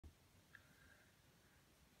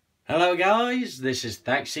Hello guys, this is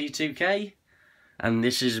Thaxi2K and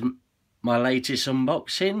this is my latest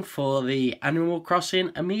unboxing for the Animal Crossing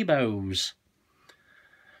Amiibos.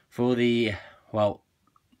 For the, Amiibo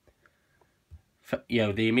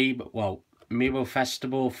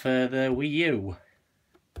Festival for the Wii U.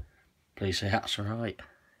 Please say that's right.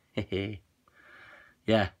 Yeah,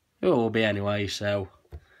 it will be anyway, so.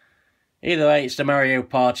 Either way, it's the Mario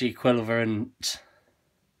Party equivalent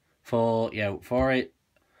for it.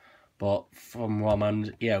 But from what I'm,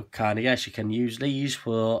 kind of guess, you can use these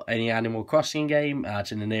for any Animal Crossing game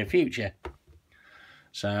out in the near future.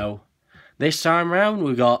 So, this time round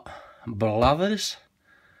we got Blathers,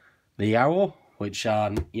 the owl, which I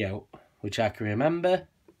can remember.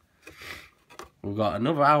 We've got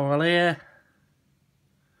another owl here,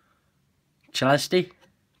 Celeste.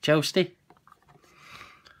 Don't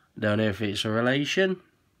know if it's a relation.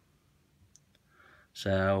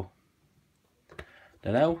 So,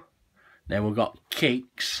 don't know. Then we've got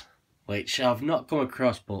Kicks, which I've not come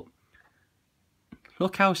across, but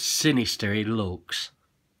look how sinister he looks.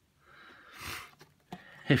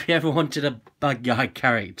 If you ever wanted a bad guy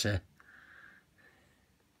character,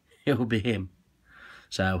 it'll be him.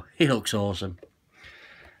 So, he looks awesome.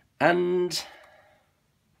 And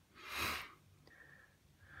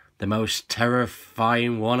the most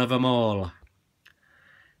terrifying one of them all,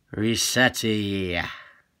 Resetti.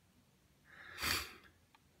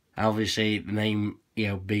 Obviously, the name,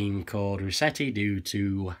 being called Resetti due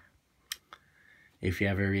to if you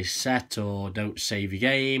ever reset or don't save your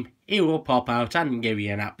game, he will pop out and give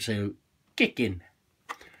you an absolute kicking.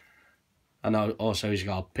 And also he's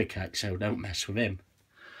got a pickaxe, so don't mess with him.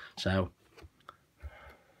 So,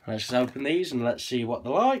 let's just open these and let's see what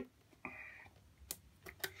they're like.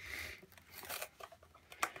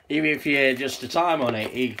 Even if you adjust the time on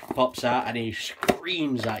it, he pops out and he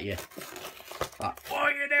screams at you. Like, what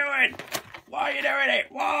are you doing? Why are you doing it?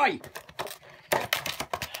 Why?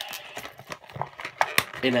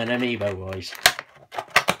 In an Amiibo voice.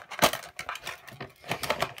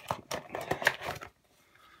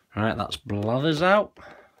 Right, that's Blathers out.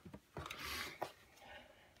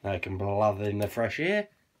 Now I can blather in the fresh air.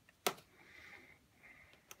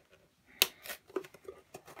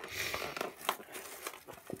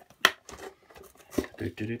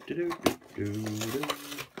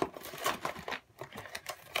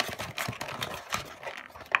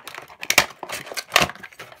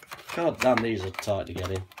 God damn, these are tight to get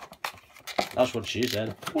in. That's what she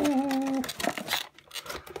said. Ooh.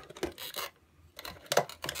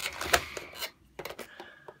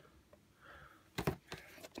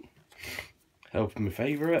 Hope my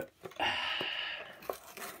favourite.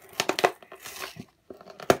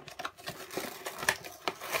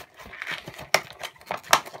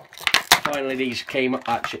 Finally, these came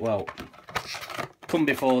come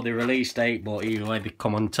before the release date, but either way they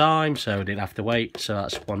come on time, so I didn't have to wait, so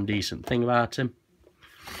that's one decent thing about them.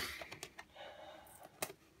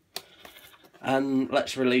 And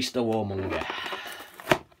let's release the warmonger.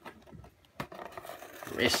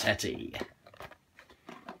 Resetti.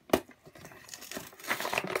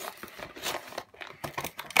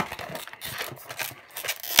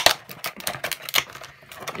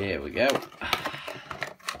 Here we go.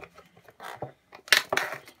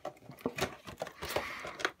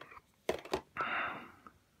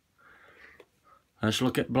 Let's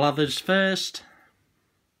look at Blathers first.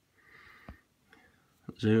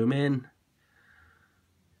 Zoom in.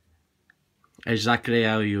 Exactly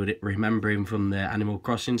how you would remember him from the Animal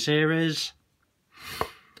Crossing series.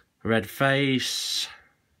 Red face.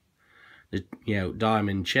 The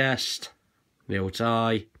diamond chest. The old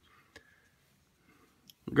eye.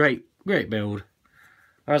 Great build.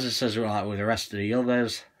 As it says right with the rest of the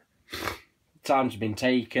others, time's been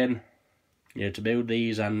taken to build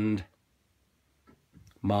these, and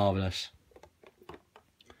marvellous.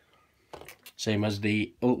 Same as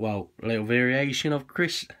the little variation of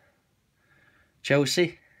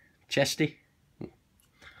Chesty.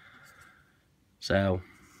 So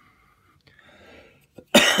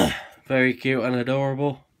very cute and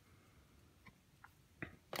adorable.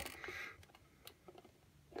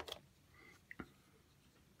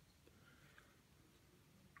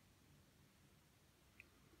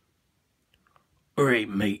 Alright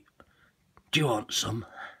mate, do you want some?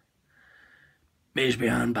 Me's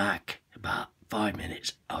behind back, about 5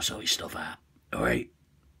 minutes, I'll sort your stuff out. Alright.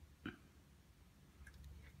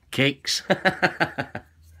 Kicks.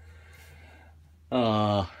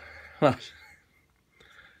 Oh,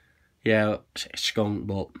 yeah, it's skunk,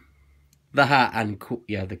 but the hat and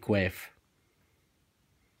the quiff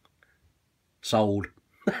sold.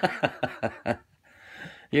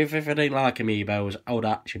 If I didn't like Amiibos, I would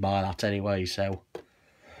actually buy that anyway, so...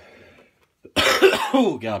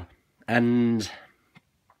 Oh, God. And...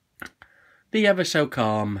 the ever so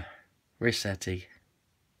calm resetti.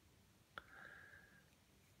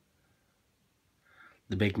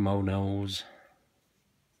 The big monos.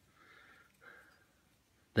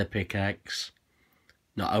 The pickaxe.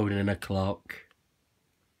 Not owning a clock.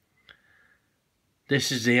 This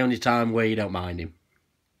is the only time where you don't mind him.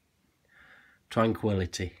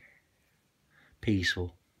 Tranquility.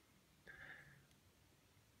 Peaceful.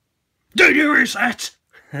 Did you reset?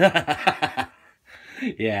 Yeah.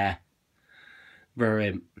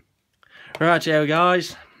 Brilliant. Right, here,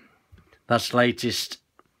 guys. That's the latest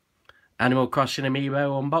Animal Crossing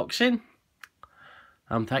Amiibo unboxing.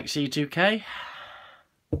 I'm Taxi2K.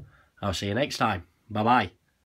 I'll see you next time. Bye-bye.